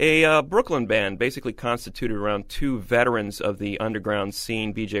 A Brooklyn band basically constituted around two veterans of the underground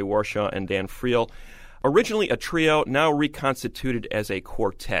scene, B.J. Warshaw and Dan Friel. Originally a trio, now reconstituted as a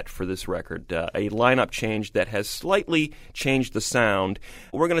quartet for this record. A lineup change that has slightly changed the sound.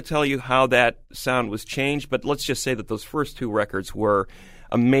 We're going to tell you how that sound was changed, but let's just say that those first two records were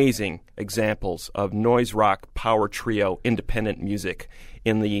amazing examples of noise rock, power trio, independent music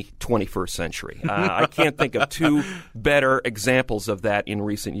in the 21st century. I can't think of two better examples of that in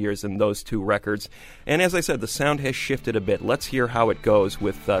recent years than those two records. And as I said, the sound has shifted a bit. Let's hear how it goes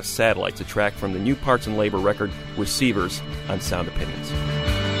with Satellites, a track from the new Parts and Labor record, Receivers, on Sound Opinions. We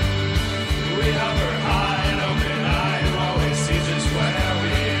hover high and open eye, who always sees us where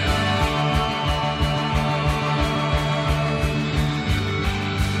we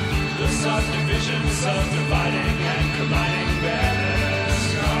are. The subdivision, subdividing and combining better.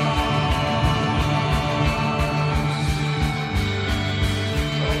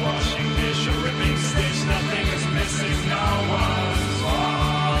 Nothing is missing, no one's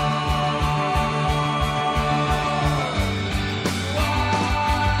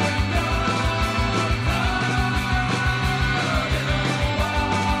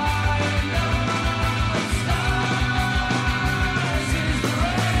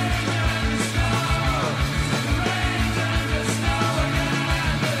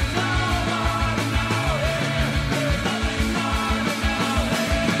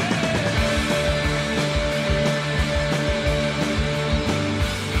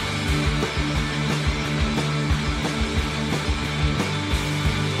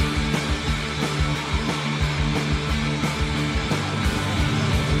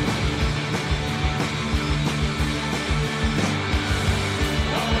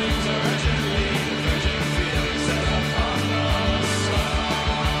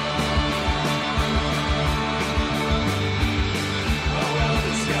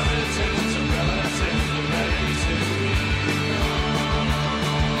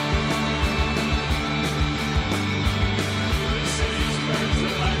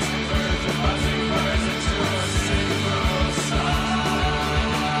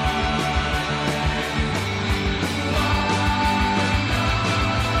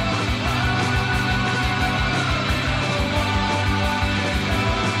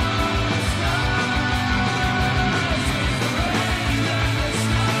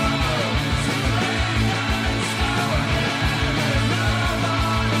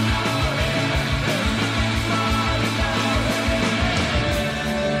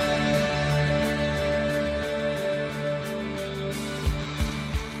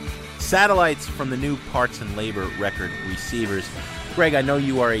Satellites from the new Parts and Labor record, Receivers. Greg, I know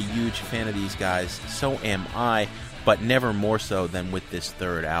you are a huge fan of these guys. So am I, but never more so than with this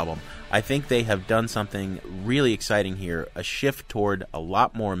third album. I think they have done something really exciting here, a shift toward a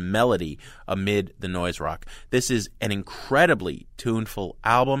lot more melody amid the noise rock. This is an incredibly tuneful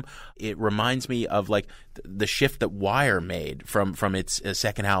album. It reminds me of like the shift that Wire made from its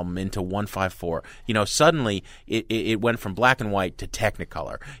second album into 154. You know, suddenly it went from black and white to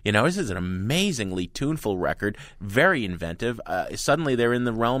Technicolor. You know, this is an amazingly tuneful record, very inventive. Suddenly they're in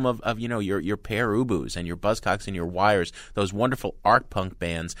the realm of you know, your Pere Ubus and your Buzzcocks and your Wires, those wonderful art punk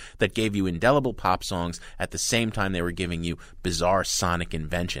bands that gave you indelible pop songs at the same time they were giving you bizarre sonic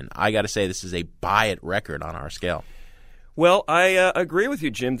invention. I got to say, this is a buy-it record on our scale. Well, I agree with you,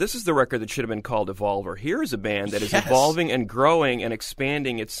 Jim. This is the record that should have been called Evolver. Here is a band that is evolving and growing and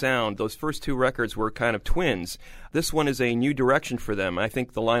expanding its sound. Those first two records were kind of twins. This one is a new direction for them. I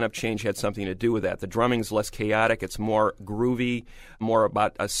think the lineup change had something to do with that. The drumming's less chaotic. It's more groovy, more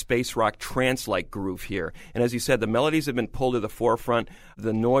about a space rock trance-like groove here. And as you said, the melodies have been pulled to the forefront.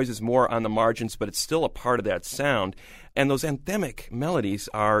 The noise is more on the margins, but it's still a part of that sound. And those anthemic melodies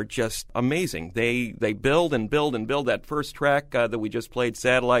are just amazing. They build and build and build. That first track that we just played,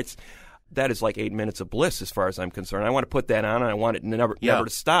 Satellites, that is like 8 minutes of bliss as far as I'm concerned. I want to put that on, and I want it never to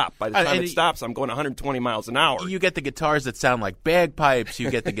stop. By the time it stops, I'm going 120 miles an hour. You get the guitars that sound like bagpipes. You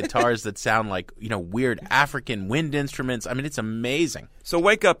get the guitars that sound like, you know, weird African wind instruments. I mean, it's amazing. So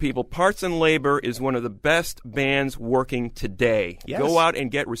wake up, people. Parts and Labor is one of the best bands working today. Yes. Go out and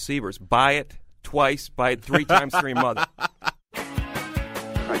get Receivers. Buy it twice, buy it 3 times for your mother.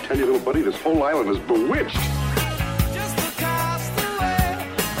 I tell you, little buddy, this whole island is bewitched.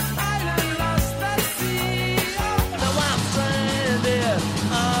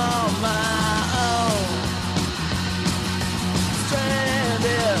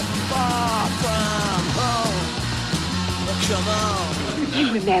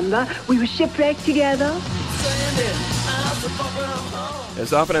 You remember, we were shipwrecked together.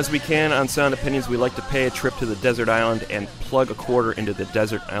 As often as we can on Sound Opinions, we like to pay a trip to the desert island and plug a quarter into the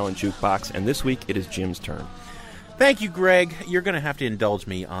desert island jukebox. And this week, it is Jim's turn. Thank you, Greg. You're going to have to indulge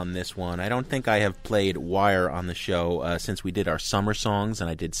me on this one. I don't think I have played Wire on the show since we did our summer songs and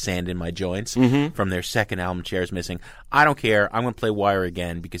I did Sand in My Joints from their second album, Chairs Missing. I don't care. I'm going to play Wire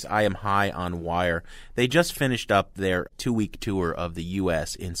again because I am high on Wire. They just finished up their 2-week tour of the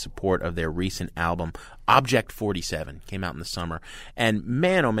U.S. in support of their recent album, Object 47, came out in the summer. And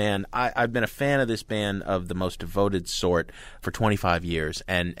man, oh man, I've been a fan of this band of the most devoted sort for 25 years.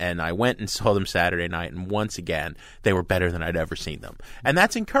 And I went and saw them Saturday night, and once again, they were better than I'd ever seen them. And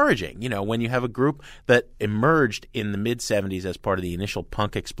that's encouraging, you know, when you have a group that emerged in the mid-'70s as part of the initial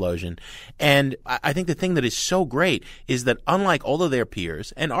punk explosion. And I think the thing that is so great is that unlike all of their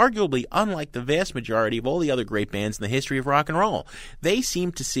peers, and arguably unlike the vast majority of all the other great bands in the history of rock and roll, they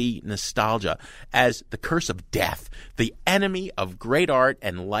seem to see nostalgia as the curse of death, the enemy of great art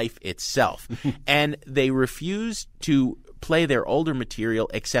and life itself. And they refuse to play their older material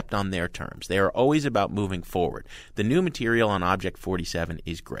except on their terms. They are always about moving forward. The new material on Object 47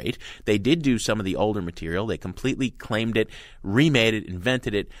 is great. They did do some of the older material. They completely claimed it, remade it,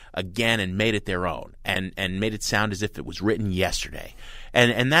 invented it again, and made it their own, and made it sound as if it was written yesterday.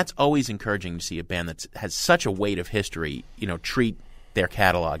 And that's always encouraging to see a band that has such a weight of history, you know, treat their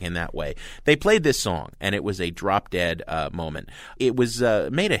catalog in that way. They played this song, and it was a drop-dead moment. It was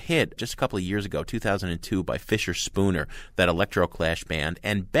made a hit just a couple of years ago, 2002, by Fisher Spooner, that electro-clash band,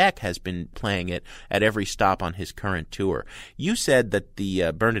 and Beck has been playing it at every stop on his current tour. You said that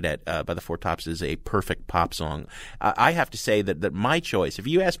the Bernadette by the Four Tops is a perfect pop song. I have to say that my choice, if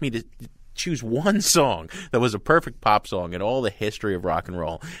you asked me to choose one song that was a perfect pop song in all the history of rock and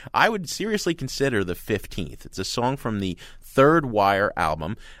roll, I would seriously consider The 15th. It's a song from the third Wire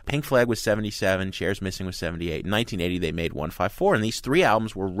album. Pink Flag was 77, Chairs Missing was 78. In 1980, they made 154, and these three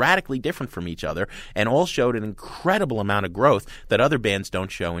albums were radically different from each other and all showed an incredible amount of growth that other bands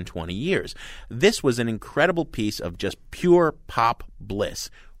don't show in 20 years. This was an incredible piece of just pure pop bliss.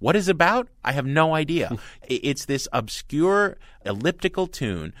 What it's about? I have no idea. It's this obscure elliptical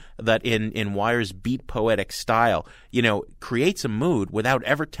tune that in Wire's beat poetic style, you know, creates a mood without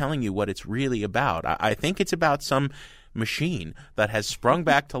ever telling you what it's really about. I think it's about some machine that has sprung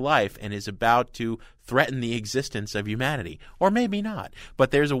back to life and is about to threaten the existence of humanity. Or maybe not. But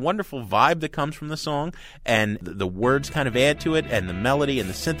there's a wonderful vibe that comes from the song, and the words kind of add to it, and the melody and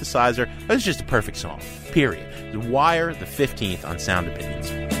the synthesizer. It's just a perfect song. Period. The Wire, The 15th on Sound Opinions.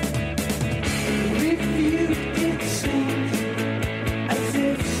 It seems as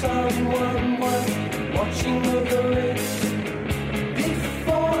if someone was watching over it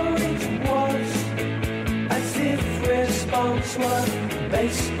before it lyrics were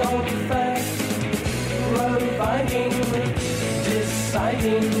based on facts, providing,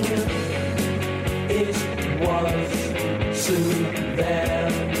 deciding it was soon there.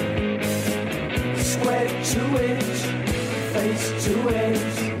 Square to it, face to it,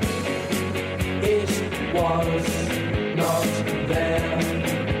 it was not there.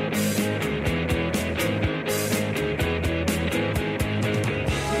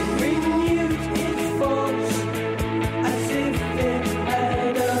 Renewed its force as if it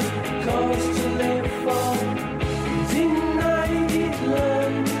had a cause to live for. Denied it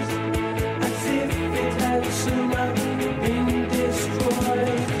learned as if it had sooner been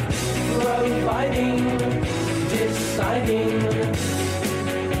destroyed. Providing, deciding,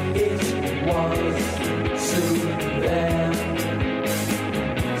 it was soon there.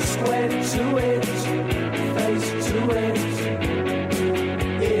 Square to it, face to it,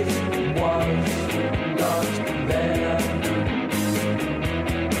 it was not there.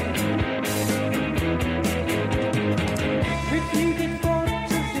 Repeated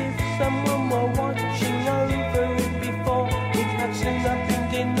thoughts as if someone were watching over it before it had sooner been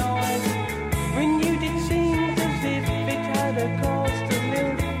denied. Renewed it seemed as if it had a cause to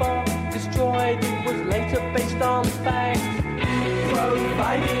live for. Destroyed it was later based on fact.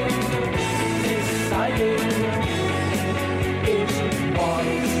 Providing, deciding, it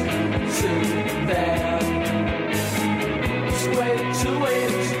was soon there. Square to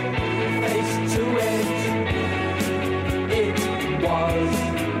it, face to it, it was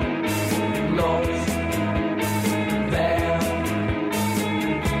not there.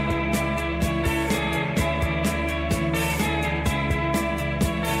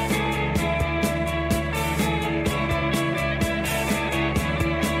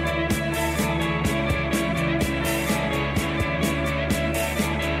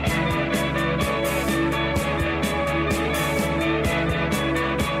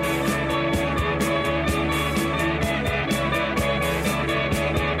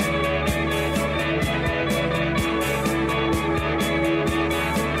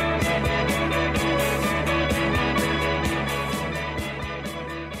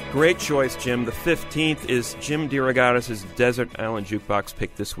 Great choice, Jim. The 15th is Jim DeRogatis' Desert Island Jukebox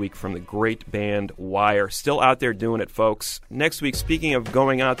pick this week from the great band Wire. Still out there doing it, folks. Next week, speaking of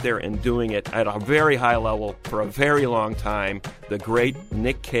going out there and doing it at a very high level for a very long time, the great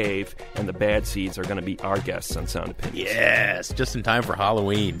Nick Cave and the Bad Seeds are going to be our guests on Sound Opinions. Yes, just in time for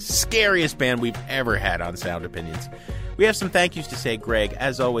Halloween. Scariest band we've ever had on Sound Opinions. We have some thank yous to say, Greg.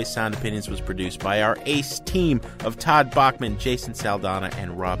 As always, Sound Opinions was produced by our ace team of Todd Bachman, Jason Saldana,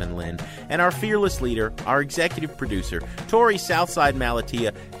 and Robin Lynn. And our fearless leader, our executive producer, Tori Southside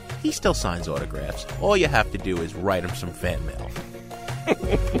Malatia, he still signs autographs. All you have to do is write him some fan mail.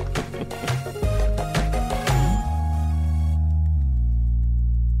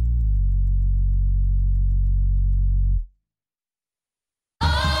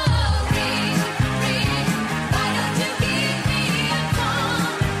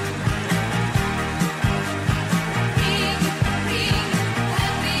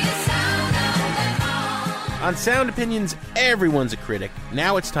 On Sound Opinions, everyone's a critic.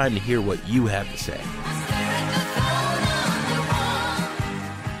 Now it's time to hear what you have to say.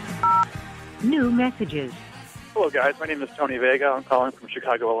 New messages. Hello, guys. My name is Tony Vega. I'm calling from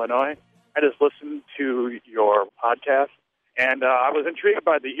Chicago, Illinois. I just listened to your podcast, and I was intrigued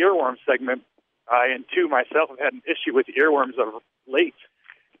by the earworm segment. I, too, myself, have had an issue with earworms of late.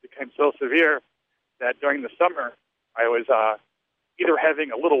 It became so severe that during the summer, I was either having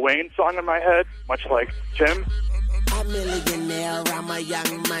a Lil Wayne song in my head, much like Tim. A millionaire, I'm a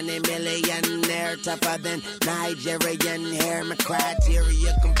young money millionaire, tougher than Nigerian hair. My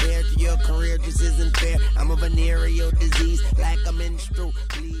criteria compared to your career just isn't fair. I'm a venereal disease like a menstrual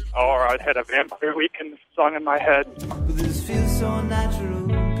bleed. Or I had a Vampire Weekend song in my head. But this feels so natural,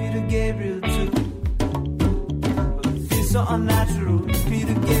 Peter Gabriel too. But it feels so unnatural,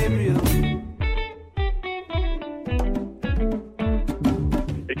 Peter Gabriel.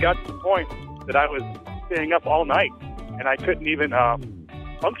 It got to the point that I was staying up all night, and I couldn't even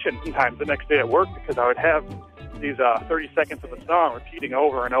function sometimes the next day at work because I would have these 30 seconds of a song repeating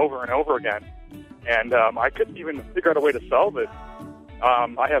over and over and over again. And I couldn't even figure out a way to solve it.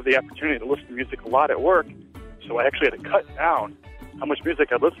 I have the opportunity to listen to music a lot at work, so I actually had to cut down how much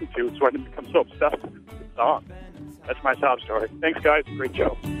music I listened to so I didn't become so obsessed with the song. That's my sob story. Thanks, guys. Great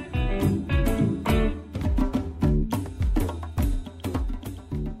show.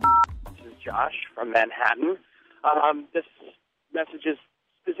 Josh from Manhattan. This message is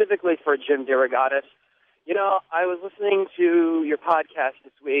specifically for Jim DeRogatis. You know, I was listening to your podcast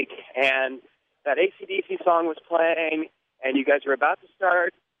this week, and that AC/DC song was playing, and you guys are about to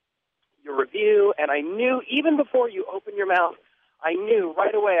start your review, and I knew, even before you opened your mouth, I knew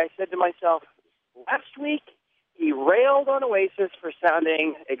right away. I said to myself, last week he railed on Oasis for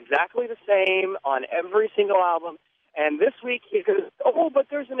sounding exactly the same on every single album, and this week he goes, oh, but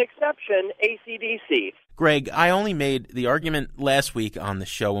there's an exception, AC/DC. Greg, I only made the argument last week on the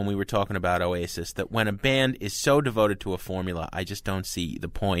show when we were talking about Oasis that when a band is so devoted to a formula, I just don't see the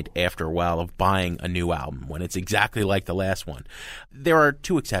point after a while of buying a new album when it's exactly like the last one. There are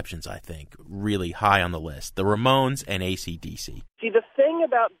two exceptions, I think, really high on the list, the Ramones and AC/DC. See, the thing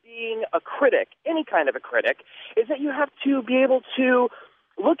about being a critic, any kind of a critic, is that you have to be able to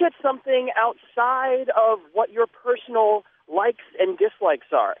look at something outside of what your personal likes and dislikes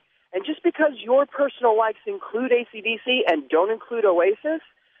are. And just because your personal likes include AC/DC and don't include Oasis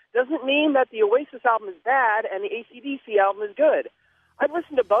doesn't mean that the Oasis album is bad and the AC/DC album is good. I've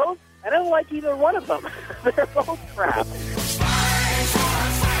listened to both, and I don't like either one of them. They're both crap.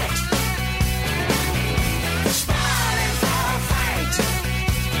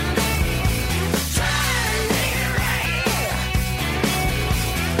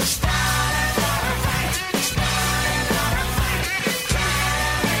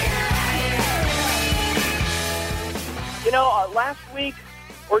 You know, last week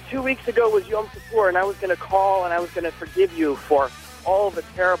or 2 weeks ago was Yom Kippur, and I was going to call and I was going to forgive you for all the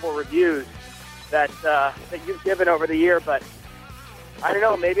terrible reviews that you've given over the year, but I don't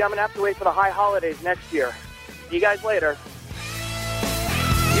know, maybe I'm going to have to wait for the high holidays next year. See you guys later.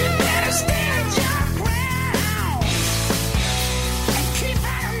 You better stand your ground and keep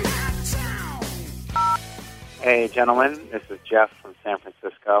out of my town. Hey, gentlemen, this is Jeff from San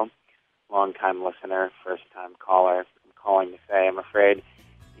Francisco, long-time listener, first-time caller. I'm calling to say I'm afraid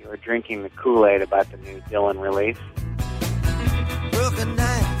you are drinking the Kool-Aid about the new Dylan release. Broken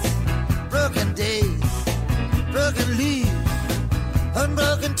nights, broken days, broken leaves,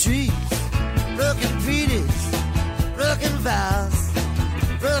 unbroken trees, broken treaties, broken vows,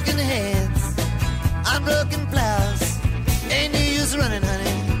 broken hands, unbroken plows. Ain't no use running,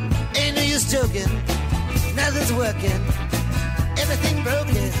 honey, ain't no use joking, nothing's working, everything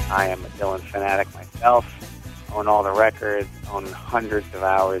broken. I am a Dylan fanatic myself, own all the records, own hundreds of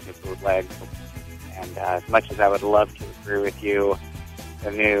hours of bootlegs, and as much as I would love to agree with you,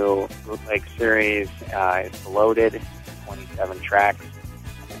 the new bootleg series is loaded, 27 tracks,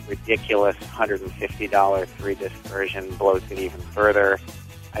 ridiculous $150 3-disc version blows it even further.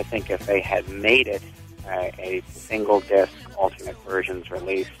 I think if they had made it a single-disc alternate versions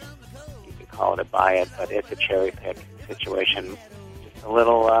release, you could call it a buy it, but it's a cherry-pick situation. Just a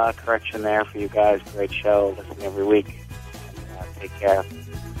little correction there for you guys. Great show. Listen every week. And, take care.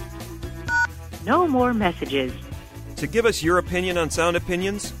 No more messages. To give us your opinion on Sound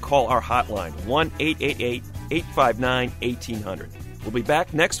Opinions, call our hotline, 1-888-859-1800. We'll be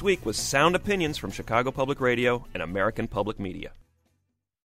back next week with Sound Opinions from Chicago Public Radio and American Public Media.